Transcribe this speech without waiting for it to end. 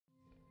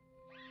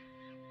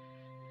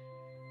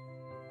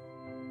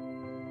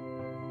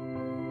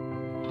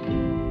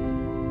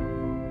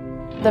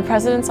The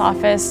President's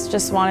office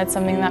just wanted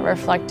something that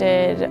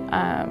reflected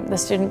the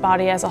student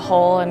body as a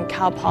whole and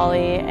Cal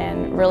Poly,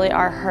 and really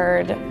our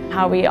herd,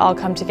 how we all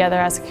come together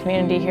as a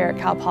community here at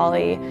Cal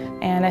Poly.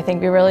 And I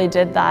think we really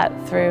did that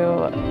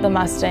through the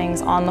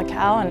Mustangs on the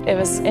cow, and it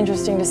was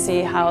interesting to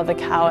see how the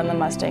cow and the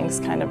Mustangs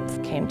kind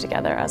of came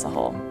together as a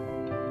whole.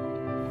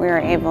 We were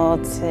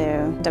able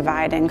to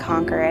divide and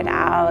conquer it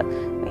out.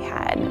 We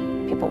had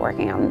people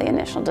working on the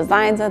initial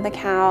designs of the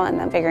cow and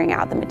then figuring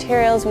out the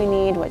materials we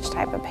need, which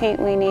type of paint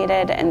we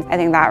needed, and I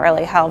think that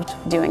really helped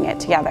doing it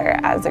together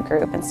as a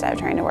group instead of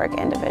trying to work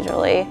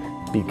individually.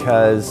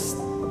 Because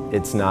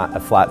it's not a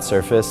flat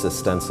surface, a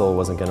stencil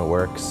wasn't going to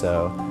work,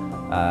 so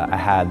I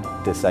had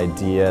this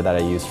idea that I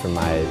used for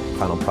my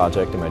final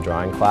project in my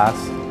drawing class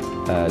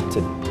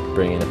to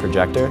bring in a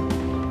projector.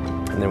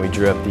 And then we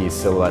drew up these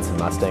silhouettes of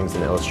Mustangs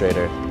in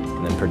Illustrator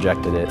and then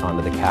projected it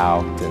onto the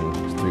cow,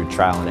 and through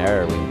trial and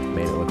error we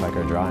made it look like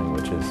our drawing,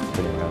 which is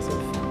pretty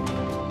impressive.